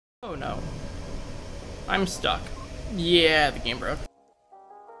Oh no. I'm stuck. Yeah, the game broke.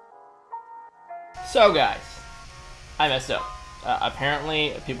 So guys, I messed up.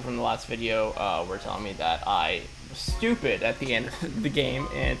 Apparently, people from the last video were telling me that I was stupid at the end of the game,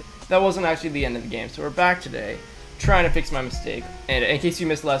 and that wasn't actually the end of the game. So we're back today, trying to fix my mistake. And in case you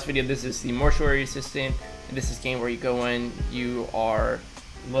missed the last video, this is the Mortuary Assistant. And this is a game where you go in, you are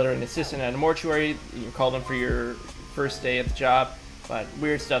literally an assistant at a mortuary, you're called in for your first day at the job, but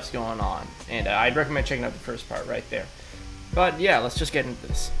weird stuff's going on. And I'd recommend checking out the first part right there. But yeah, let's just get into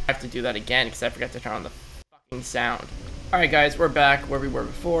this. I have to do that again because I forgot to turn on the fucking sound. Alright guys, we're back where we were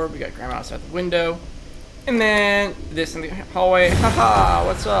before. We got Grandma outside the window. And then this in the hallway. Haha,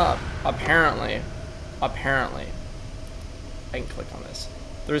 what's up? Apparently, I can click on this.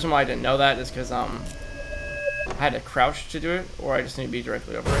 The reason why I didn't know that is because I had to crouch to do it, or I just need to be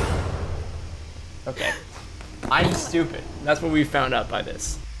directly over it. Okay. I'm stupid. That's what we found out by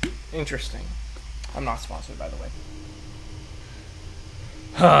this. Interesting. I'm not sponsored, by the way.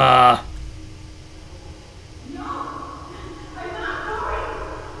 Ha.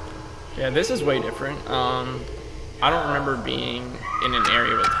 Yeah, this is way different. I don't remember being in an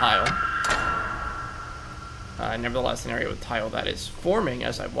area with tile. Nevertheless, an area with tile that is forming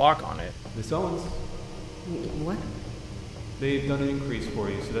as I walk on it. Miss Owens. What? They've done an increase for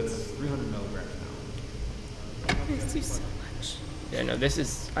you, so that's 300 milligrams now. Thank you so much. Yeah, no, this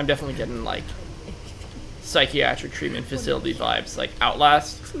is... I'm definitely getting, like, psychiatric treatment facility vibes, like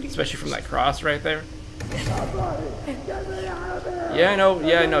Outlast, especially from that cross right there. Yeah,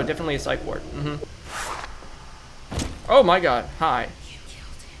 no, definitely a psych ward. Oh my god, hi. You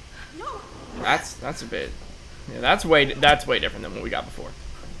killed him. No. That's a bit... Yeah, that's way different than what we got before.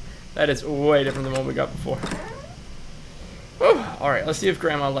 That is way different than what we got before. Alright, let's see if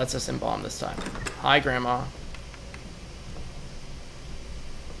Grandma lets us embalm this time. Hi, Grandma.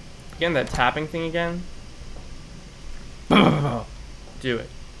 Again, that tapping thing again. Do it.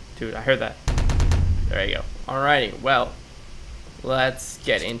 Dude, I heard that. There you go. Alrighty, well, let's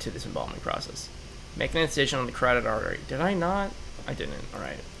get into this embalming process. Make an incision on the carotid artery. Did I not? I didn't.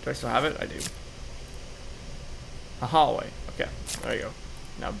 Alright. Do I still have it? I do. A hallway. Okay, there you go.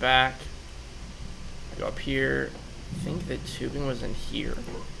 Now back. Go up here. I think the tubing was in here.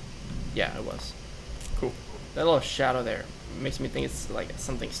 Yeah, it was. Cool. That little shadow there makes me think it's like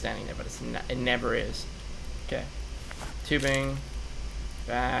something standing there, but it's not, it never is. Okay. Tubing.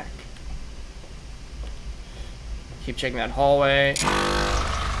 Back. Keep checking that hallway. Good.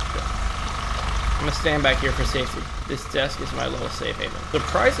 I'm gonna stand back here for safety. This desk is my little safe haven.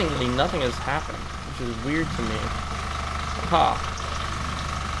 Surprisingly, nothing has happened, which is weird to me. Aha.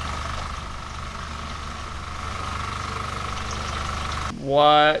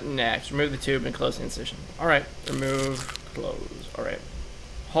 What next? Remove the tube and close the incision. Alright. Remove, close. Alright.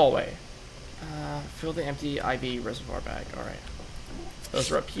 Hallway. Fill the empty IV reservoir bag. Alright.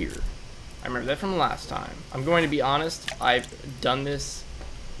 Those are up here. I remember that from last time. I'm going to be honest, I've done this.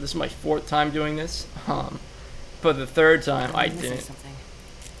 This is my 4th time doing this. But the 3rd time I didn't. Something.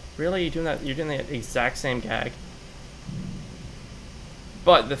 Really? You're doing the exact same gag?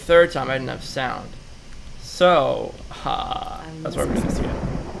 But the 3rd time I didn't have sound. So, that's why we're doing this again.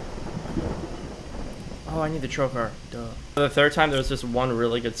 Oh, I need the trocar. Duh. For the 3rd time, there was just one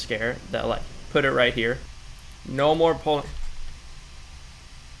really good scare that, like, put it right here. No more pulling.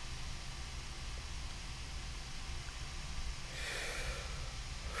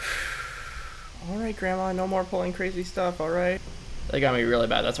 Alright, Grandma, no more pulling crazy stuff, alright? That got me really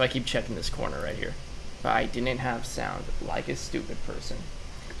bad. That's why I keep checking this corner right here. But I didn't have sound like a stupid person.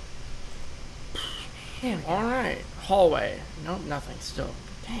 Alright, hallway. Nope, nothing still.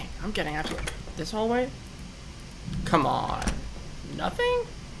 Dang, I'm getting after it. This hallway? Come on. Nothing?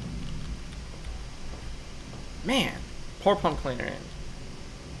 Man, pour pump cleaner in.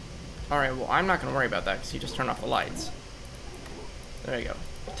 Alright, well, I'm not going to worry about that because you just turned off the lights. There you go.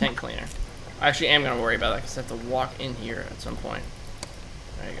 Tank cleaner. I actually am going to worry about that because I have to walk in here at some point.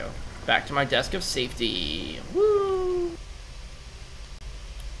 There you go. Back to my desk of safety. Woo!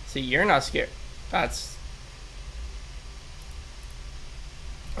 See, you're not scared. That's...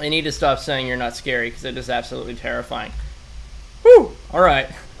 I need to stop saying you're not scary because it is absolutely terrifying. Woo! Alright.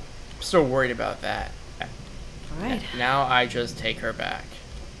 I'm still worried about that. Alright. Now I just take her back.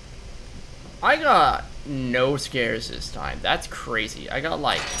 I got no scares this time. That's crazy. I got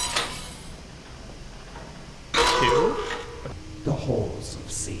like... 2? The halls of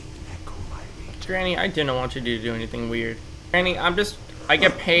Satan echo my return. Granny, I didn't want you to do anything weird. Granny, I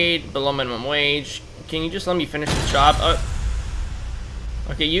get paid below minimum wage. Can you just let me finish this job?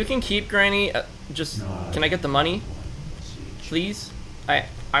 Okay, you can keep Granny. Can I get the money? Please?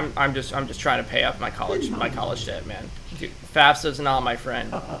 I'm just trying to pay off my college debt, man. Dude, FAFSA's not my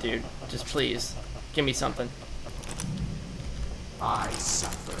friend, dude. Just please, give me something. I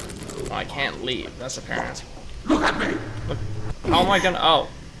suffer. Oh, I can't leave. That's apparent. Look at me! Look, how am I gonna? Oh,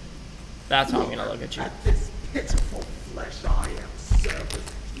 that's how I'm gonna look at you. At this pitiful flesh I am serving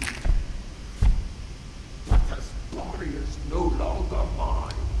you. But this body is no longer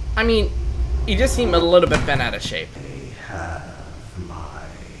mine. I mean, you just seem a little bit bent out of shape. They have my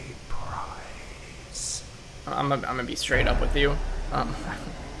prize. I'm gonna be straight up with you.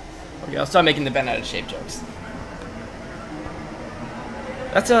 Okay, I'll stop making the bent out of shape jokes.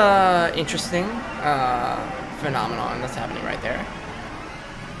 That's a interesting phenomenon that's happening right there.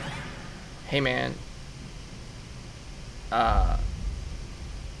 Hey man, are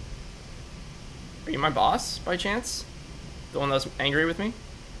you my boss by chance? The one that's angry with me?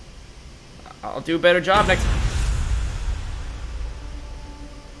 I'll do a better job next.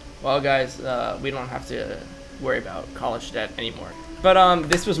 Well, guys, we don't have to worry about college debt anymore. But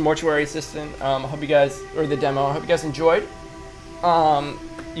this was Mortuary Assistant. I hope you guys, or the demo. I hope you guys enjoyed.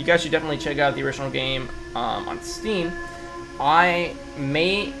 You guys should definitely check out the original game on Steam. I'm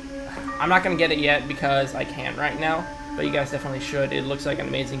not gonna get it yet because I can't right now, but you guys definitely should. It looks like an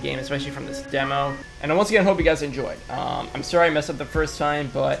amazing game, especially from this demo. And once again, hope you guys enjoyed. I'm sorry I messed up the first time,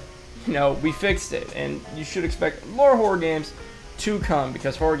 but you know, we fixed it, and you should expect more horror games to come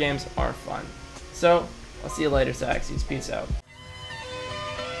because horror games are fun. So I'll see you later, Saxies. Peace out.